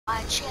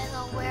my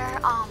channel where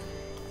I'm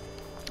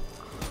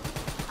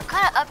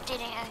kind of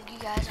updating you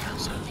guys on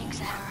some things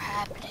that are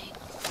happening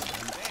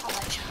on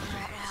my channel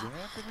right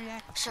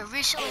now. So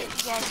recently, if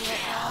you guys didn't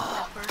know,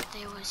 my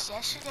birthday was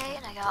yesterday,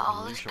 and I got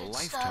all this good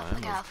stuff. I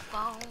got a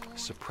phone,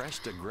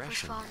 suppressed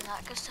aggression, phone, and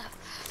that good stuff.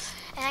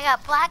 And I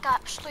got Black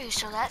Ops 3,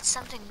 so that's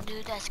something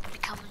new that's gonna be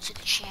coming to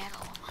the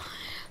channel.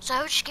 So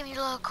I would just give you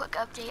a little quick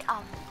update.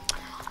 I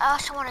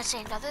also want to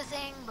say another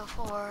thing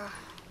before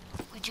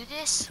we do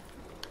this.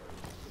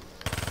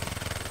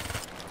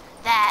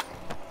 That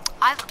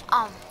I've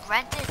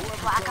rented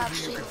Black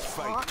Ops 3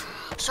 before,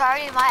 so I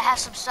already might have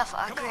some stuff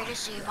upgraded,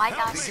 so you might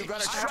not see me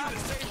start from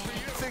the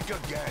beginning. Think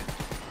again.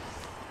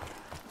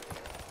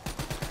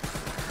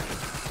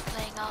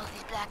 Playing all of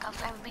these Black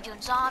Ops. I'm gonna be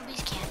doing zombies,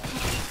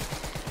 campaign.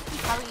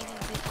 Probably even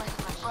be playing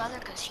with my brother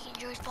because he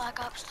enjoys Black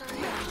Ops 3.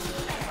 And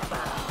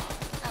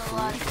a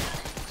lot of good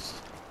things.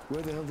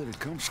 Where the hell did it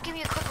come Just from? give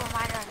me a quick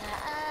reminder on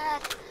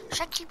that.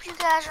 Should I keep you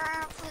guys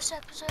around for this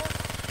episode?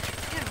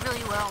 I'm doing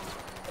really well with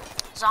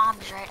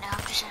zombies right now.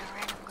 I'm just in a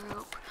random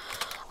group.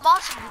 I'm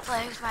also gonna be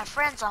playing with my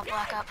friends on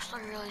Black Ops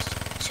 3 really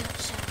soon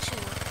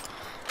too.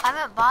 I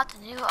haven't bought the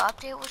new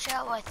update, which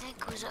I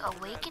think was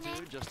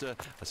Awakening. just a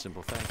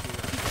simple thank you.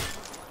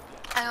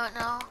 I don't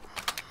know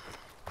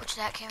which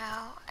that came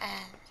out,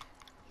 and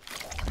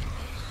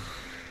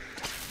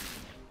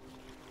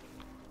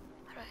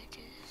how do I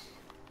do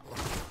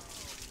this?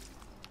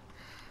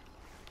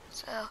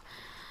 So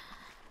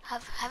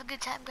have a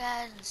good time,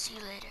 guys, and see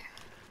you later.